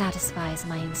that satisfies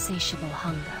my insatiable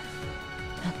hunger,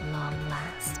 at long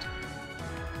last.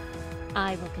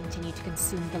 I will continue to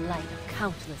consume the light of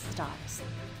countless stars,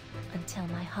 until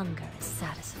my hunger is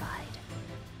satisfied.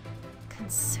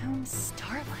 Consume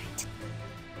starlight?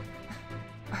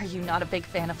 Are you not a big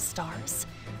fan of stars?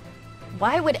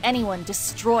 Why would anyone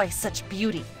destroy such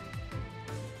beauty?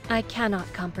 I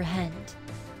cannot comprehend.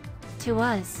 To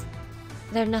us,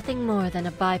 they're nothing more than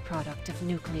a byproduct of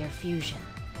nuclear fusion.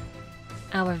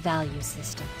 Our value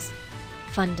systems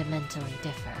fundamentally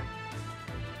differ.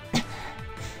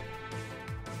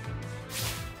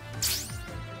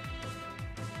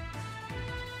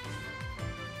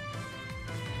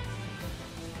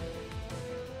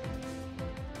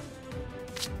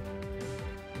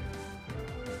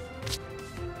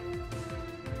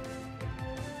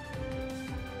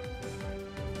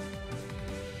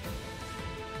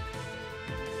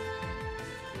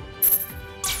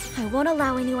 I won't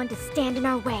allow anyone to stand in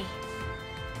our way.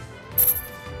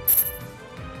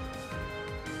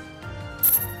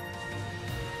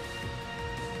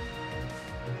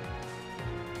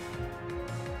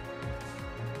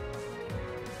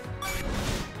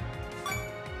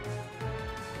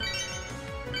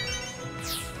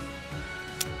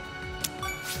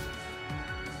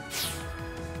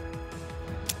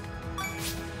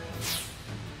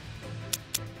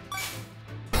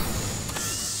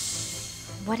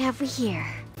 What have we here?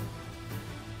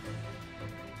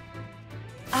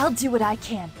 I'll do what I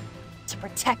can to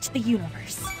protect the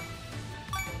universe.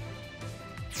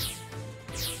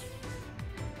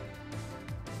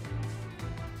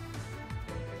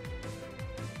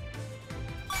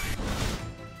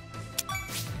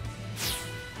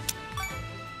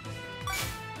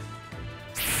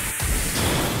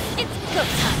 It's go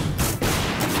time!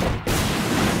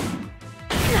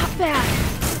 Not bad!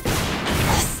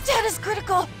 Status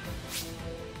critical!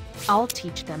 I'll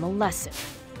teach them a lesson.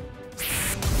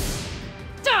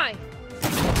 Die!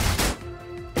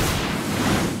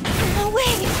 No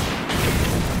way!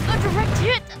 A direct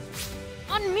hit!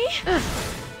 On me?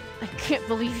 I can't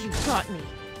believe you got me.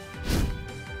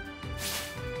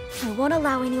 I won't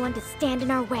allow anyone to stand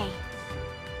in our way.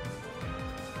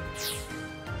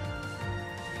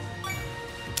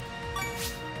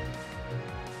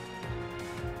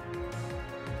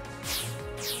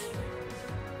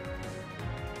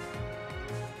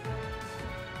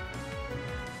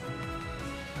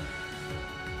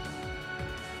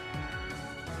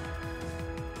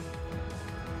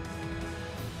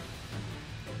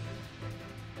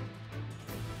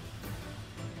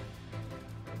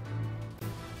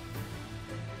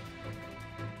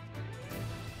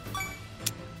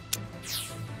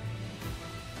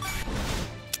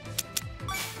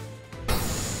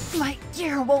 My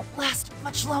gear won't last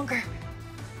much longer.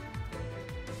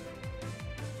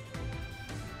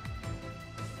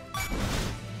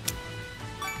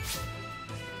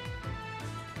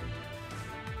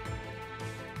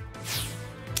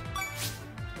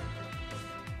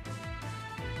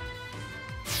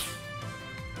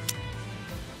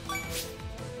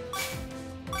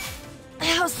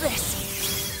 How's this?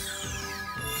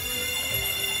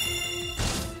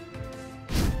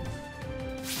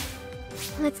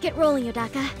 Let's get rolling,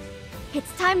 Yodaka.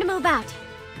 It's time to move out.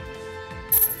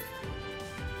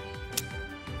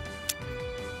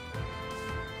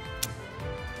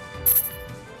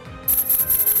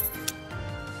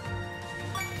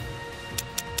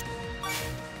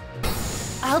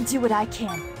 I'll do what I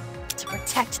can to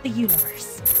protect the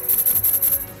universe.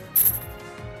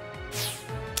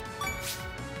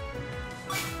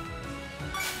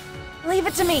 Leave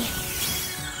it to me.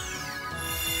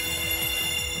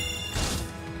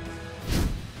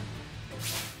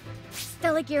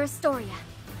 Stella Gear Astoria.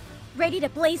 Ready to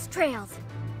blaze trails.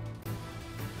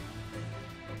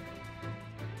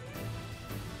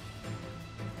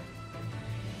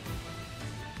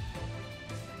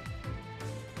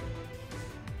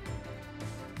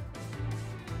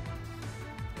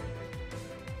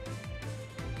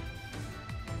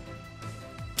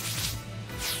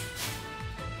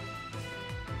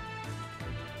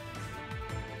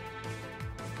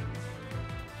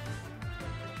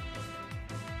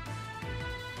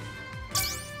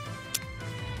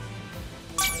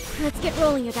 Let's get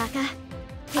rolling, Yodaka.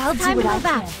 It's I'll do time what to I move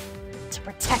can out. to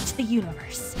protect the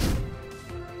universe.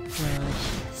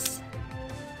 Delicious.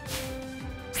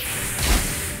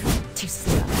 Too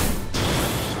slow.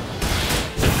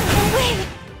 Wait!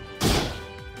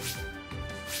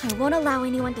 I won't allow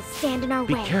anyone to stand in our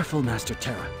Be way. careful, Master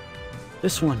Terra.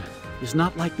 This one is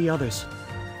not like the others.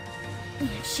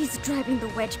 She's driving the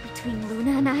wedge between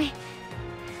Luna and I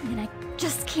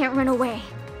just can't run away.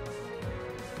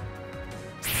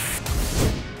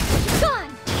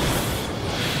 Gone!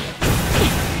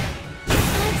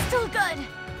 I'm still good.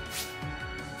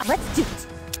 Let's do it!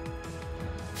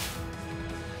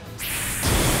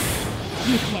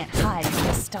 You can't hide from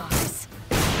the stars.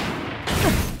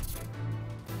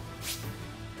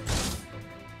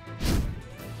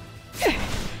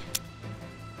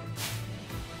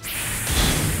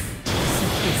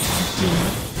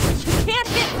 You can't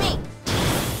hit me!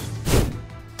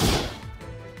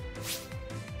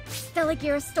 Stella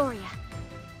Gyrostoria,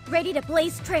 ready to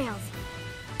blaze trails.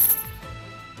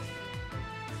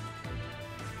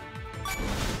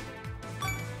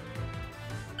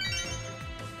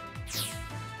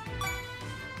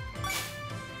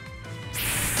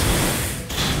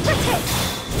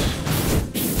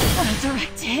 A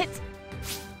direct hit?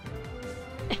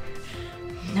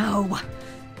 No.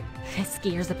 This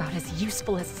gear's about as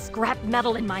useful as scrap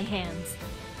metal in my hands.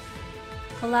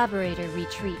 Collaborator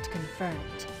retreat confirmed.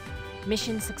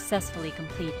 Mission successfully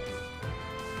completed.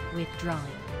 Withdrawing.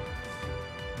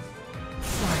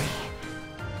 Sorry.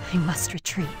 I must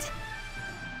retreat.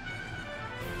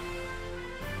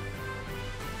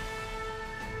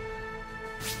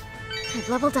 I've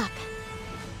leveled up.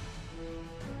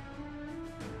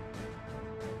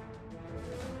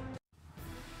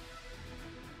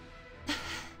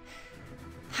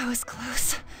 That was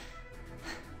close.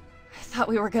 I thought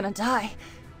we were gonna die.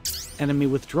 Enemy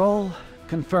withdrawal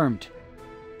confirmed.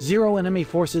 0 enemy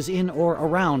forces in or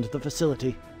around the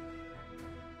facility.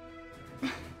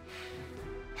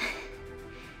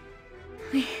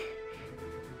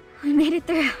 We made it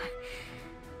through.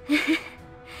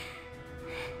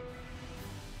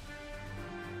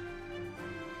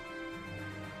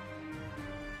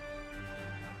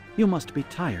 You must be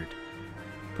tired.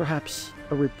 Perhaps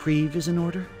a reprieve is in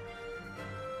order?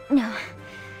 No.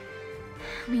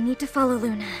 We need to follow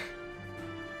Luna.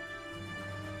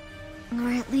 Or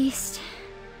at least...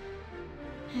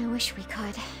 I wish we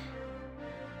could.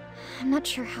 I'm not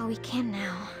sure how we can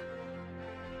now.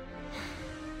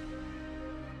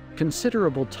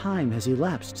 Considerable time has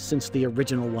elapsed since the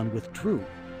original one withdrew.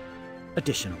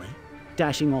 Additionally,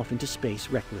 dashing off into space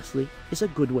recklessly is a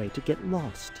good way to get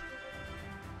lost.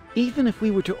 Even if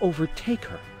we were to overtake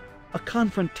her, a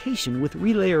confrontation with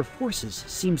relayer forces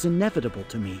seems inevitable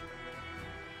to me.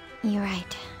 You're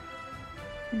right.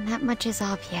 That much is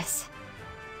obvious.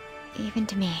 Even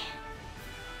to me.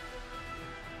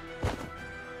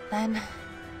 Then,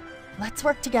 let's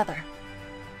work together.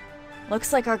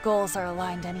 Looks like our goals are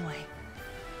aligned anyway.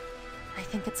 I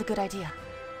think it's a good idea.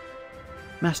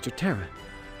 Master Terra,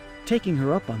 taking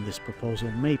her up on this proposal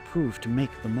may prove to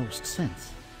make the most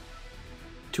sense.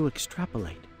 To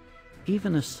extrapolate,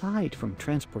 even aside from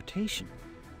transportation,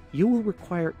 you will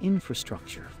require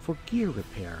infrastructure for gear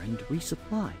repair and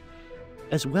resupply,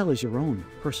 as well as your own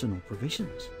personal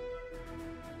provisions.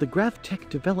 The GravTech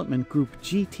Development Group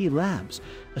GT Labs,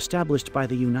 established by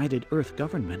the United Earth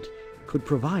government, could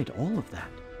provide all of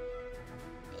that.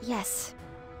 Yes,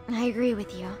 I agree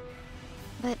with you.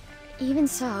 But even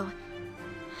so,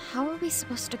 how are we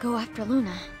supposed to go after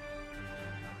Luna?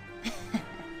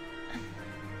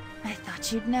 I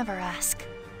thought you'd never ask.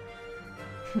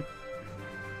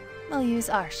 We'll use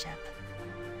our ship.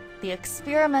 The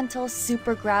experimental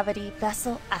supergravity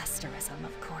vessel Asterism,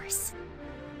 of course.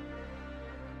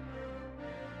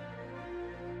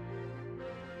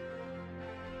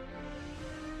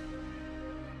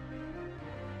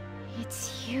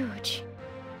 It's huge.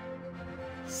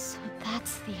 So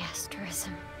that's the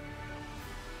Asterism.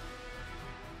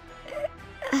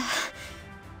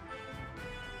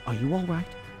 Are you all right?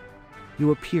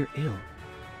 You appear ill.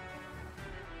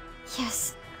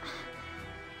 Yes.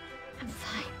 I'm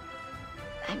fine.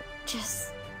 I'm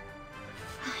just...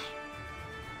 fine.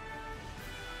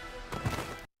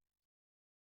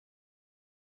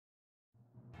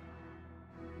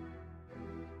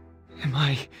 Am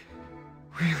I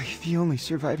really the only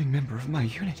surviving member of my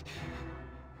unit?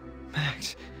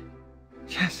 Max,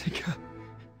 Jessica,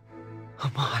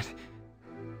 Ahmad,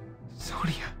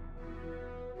 Sonia.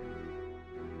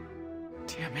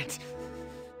 Damn it.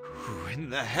 Who in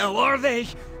the hell are they?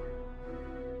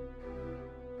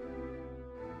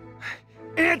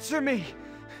 Answer me!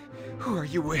 Who are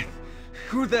you with?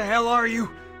 Who the hell are you?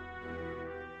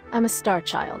 I'm a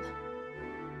Starchild.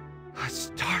 A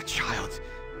Starchild?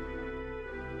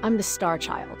 I'm the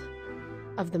Starchild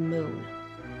of the moon,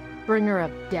 bringer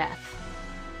of death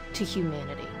to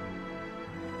humanity.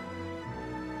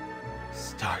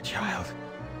 Starchild.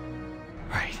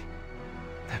 Right.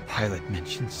 That pilot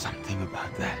mentioned something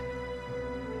about that.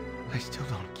 I still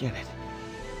don't get it.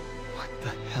 What the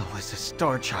hell is a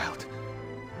Starchild?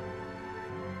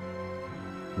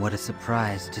 What a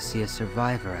surprise to see a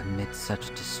survivor amid such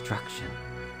destruction.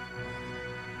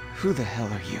 Who the hell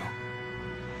are you?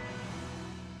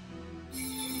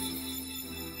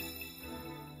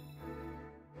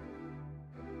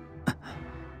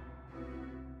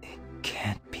 It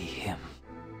can't be him.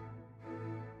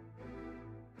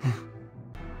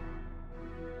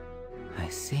 I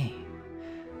see.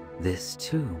 This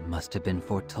too must have been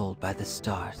foretold by the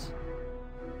stars.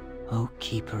 O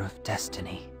Keeper of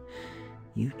Destiny,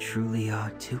 you truly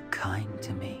are too kind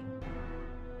to me.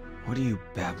 What are you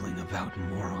babbling about,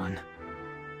 moron?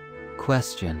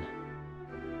 Question.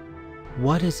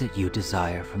 What is it you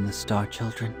desire from the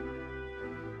Starchildren?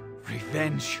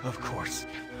 Revenge, of course.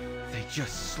 They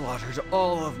just slaughtered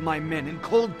all of my men in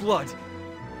cold blood.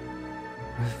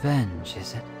 Revenge,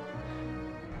 is it?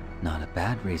 Not a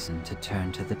bad reason to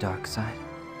turn to the dark side.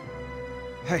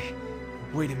 Hey,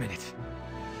 wait a minute.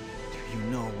 Do you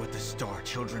know what the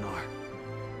Starchildren are?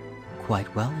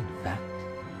 Quite well, in fact.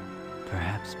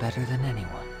 Perhaps better than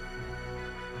anyone.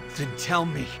 Then tell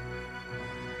me.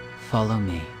 Follow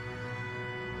me.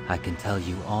 I can tell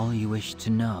you all you wish to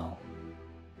know,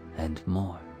 and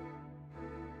more.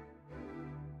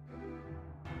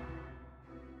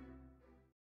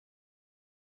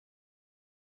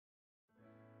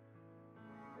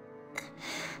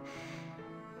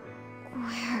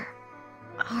 Where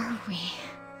are we?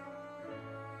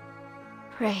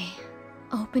 Pray,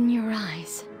 open your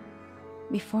eyes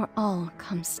before all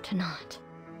comes to naught.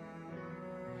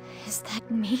 Is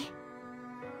that me?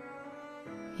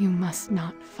 You must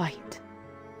not fight.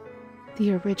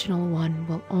 The original one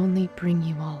will only bring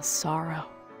you all sorrow.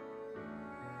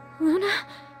 Luna?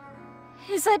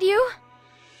 Is that you?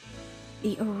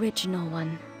 The original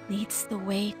one leads the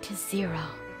way to Zero.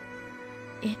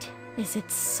 It is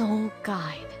its sole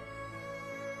guide.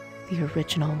 The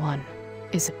original one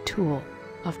is a tool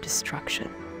of destruction.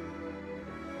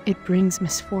 It brings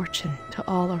misfortune to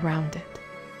all around it.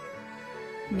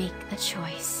 Make a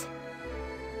choice.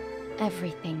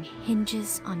 Everything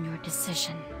hinges on your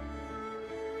decision.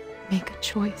 Make a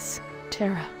choice,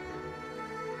 Terra.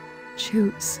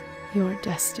 Choose your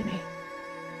destiny.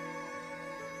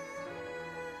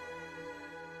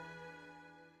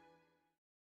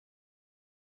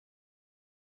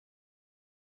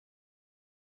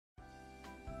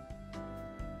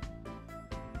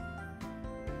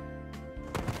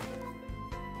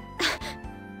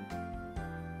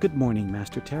 Good morning,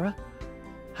 Master Terra.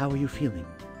 How are you feeling?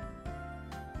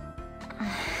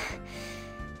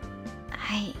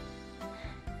 I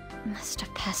must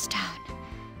have passed out.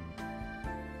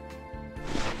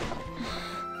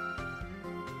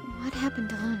 What happened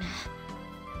to Luna?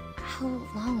 How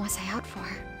long was I out for?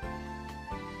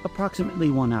 Approximately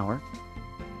 1 hour.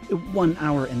 1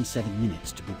 hour and 7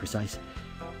 minutes, to be precise.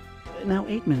 Now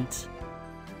 8 minutes.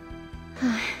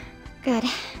 Good.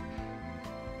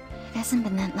 It hasn't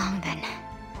been that long then.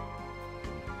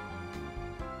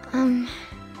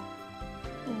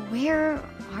 Where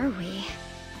are we?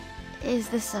 Is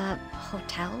this a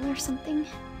hotel or something?